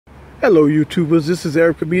Hello YouTubers, this is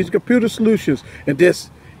Eric from Eazy Computer Solutions, and this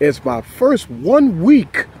is my first 1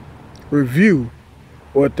 week review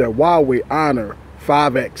with the Huawei Honor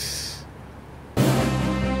 5X.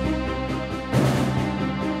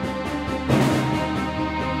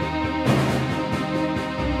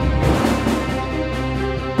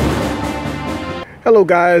 Hello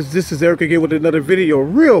guys, this is Eric again with another video.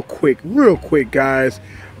 Real quick guys.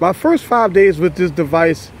 My first 5 days with this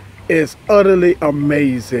device is utterly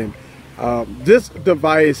amazing. This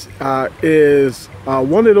device is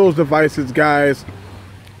one of those devices, guys,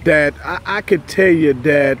 that I could tell you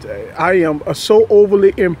that I am so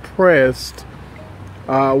overly impressed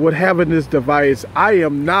with having this device. I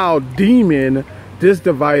am now deeming this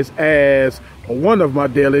device as one of my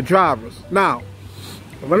daily drivers. Now,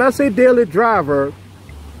 when I say daily driver,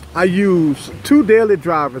 I use two daily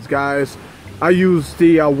drivers, guys. I use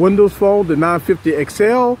the Windows phone, the 950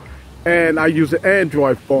 XL, and I use the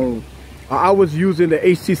Android phone. I was using the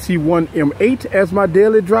HTC One M8 as my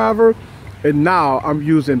daily driver, and now I'm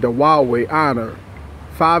using the Huawei Honor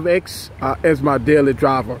 5X as my daily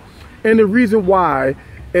driver. And the reason why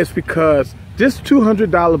is because this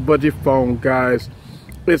 $200 budget phone, guys,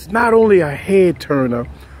 it's not only a head turner,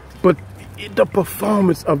 but the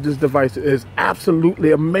performance of this device is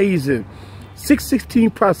absolutely amazing.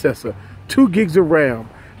 616 processor, 2 gigs of RAM.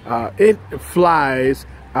 It flies.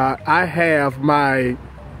 I have my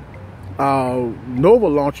Nova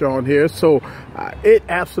launcher on here, so it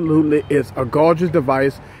absolutely is a gorgeous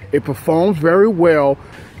device. It performs very well.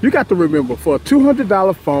 You got to remember, for a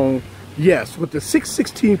 $200 phone, yes, with the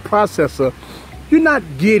 616 processor, you're not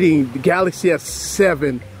getting the Galaxy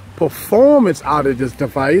S7 performance out of this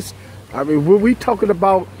device. I mean, when we talking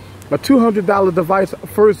about a $200 device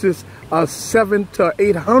versus a $700 to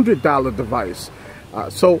 $800 device,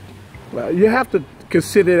 so you have to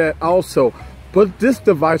consider that also. But this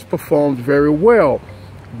device performs very well.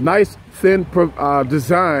 Nice thin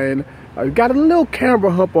design. Got a little camera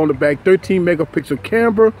hump on the back, 13 megapixel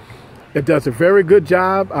camera. It does a very good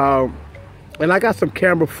job. And I got some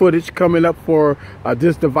camera footage coming up for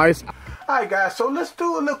this device. Alright guys, so let's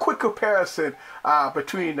do a little quick comparison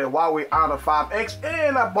between the Huawei Honor 5X,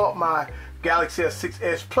 and I bought my Galaxy S6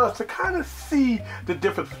 Edge Plus to kind of see the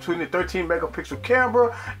difference between the 13 megapixel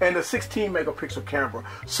camera and the 16 megapixel camera.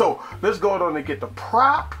 So let's go on and get the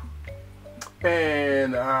prop,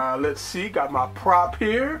 and let's see, got my prop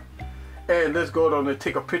here, and let's go on and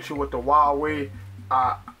take a picture with the Huawei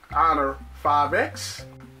Honor 5X,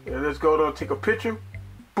 and let's go on and take a picture.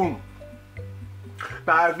 Boom.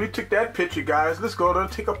 Now, as we took that picture, guys, let's go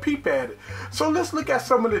and take a peep at it. So let's look at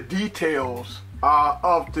some of the details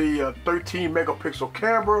of the 13 megapixel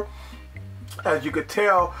camera. As you can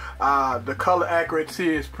tell, the color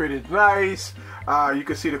accuracy is pretty nice. You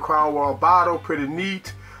can see the crown wall bottle, pretty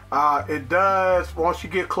neat. It does, once you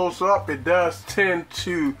get close up, it does tend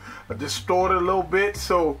to distort a little bit.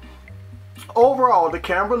 So overall, the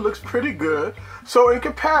camera looks pretty good. So in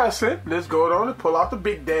comparison, let's go on and pull out the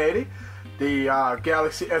Big Daddy, the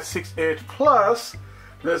Galaxy S6 Edge Plus.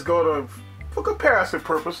 Let's go to, for comparison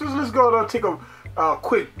purposes, let's go to take a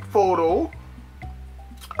quick photo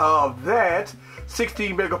of that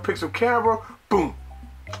 16 megapixel camera. Boom.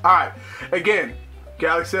 Alright, again,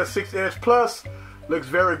 Galaxy S6 Edge Plus looks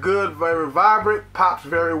very good, very vibrant, pops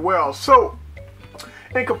very well. So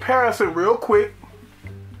in comparison, real quick,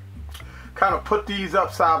 kind of put these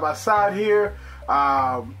up side by side here.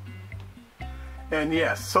 And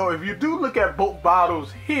yes, so if you do look at both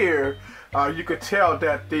bottles here, you could tell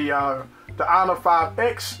that the Honor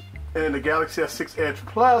 5X and the Galaxy S6 Edge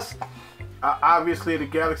Plus, obviously the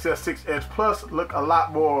Galaxy S6 Edge Plus look a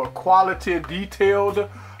lot more quality and detailed.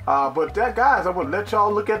 But that, guys, I'm gonna let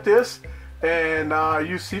y'all look at this, and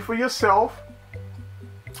you see for yourself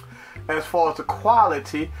as far as the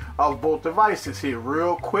quality of both devices here.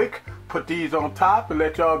 Real quick, put these on top and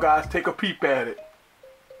let y'all guys take a peep at it.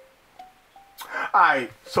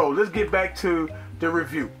 Alright, so let's get back to the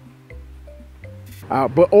review.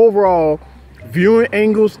 But overall, viewing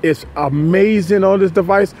angles is amazing on this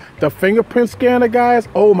device. The fingerprint scanner, guys,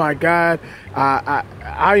 oh my god,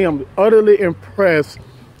 I am utterly impressed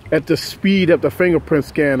at the speed of the fingerprint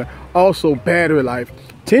scanner. Also, battery life,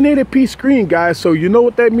 1080p screen, guys, so you know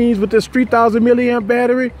what that means with this 3000 milliamp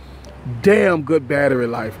battery. Damn good battery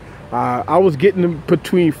life. I was getting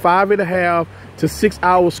between 5.5 to 6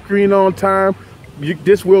 hours screen on time.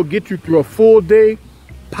 This will get you through a full day,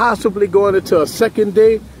 possibly going into a second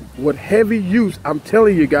day with heavy use. I'm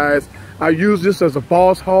telling you guys, I use this as a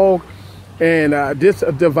boss hog, and this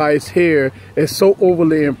device here is so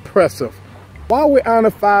overly impressive. Huawei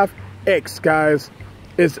Honor 5X, guys,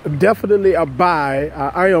 it's definitely a buy.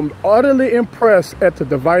 I am utterly impressed at the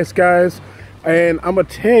device, guys, and I'm gonna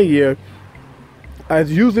tell you, I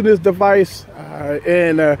was using this device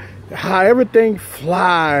and how everything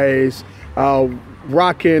flies,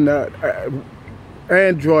 rocking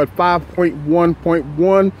Android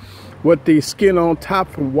 5.1.1 with the skin on top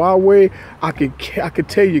from Huawei. I could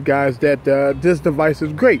tell you guys that this device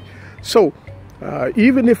is great. So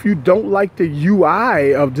even if you don't like the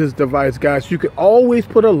UI of this device, guys, you can always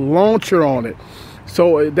put a launcher on it.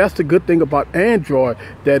 So that's the good thing about Android,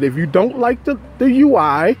 that if you don't like the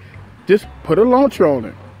UI, just put a launcher on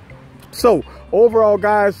it. So overall,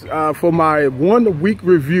 guys, for my 1 week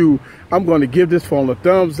review, I'm going to give this phone a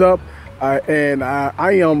thumbs up. And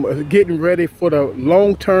I am getting ready for the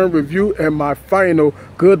long-term review and my final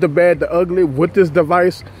good, the bad, the ugly with this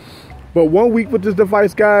device. But 1 week with this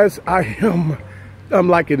device, guys, I'm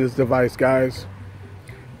liking this device, guys.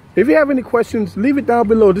 If you have any questions, leave it down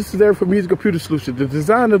below. This is Eric from Eazy Computer Solutions. The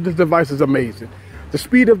design of this device is amazing. The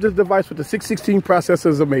speed of this device with the 616 processor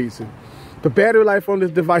is amazing. The battery life on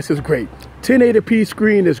this device is great. 1080p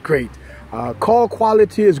screen is great. Call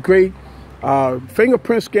quality is great.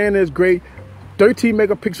 Fingerprint scanner is great. 13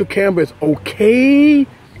 megapixel camera is okay.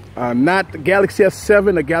 Not the Galaxy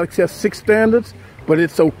S7 or Galaxy S6 standards, but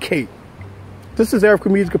it's okay. This is Eric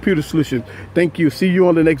from Eazy Computer Solutions. Thank you. See you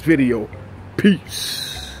on the next video. Peace.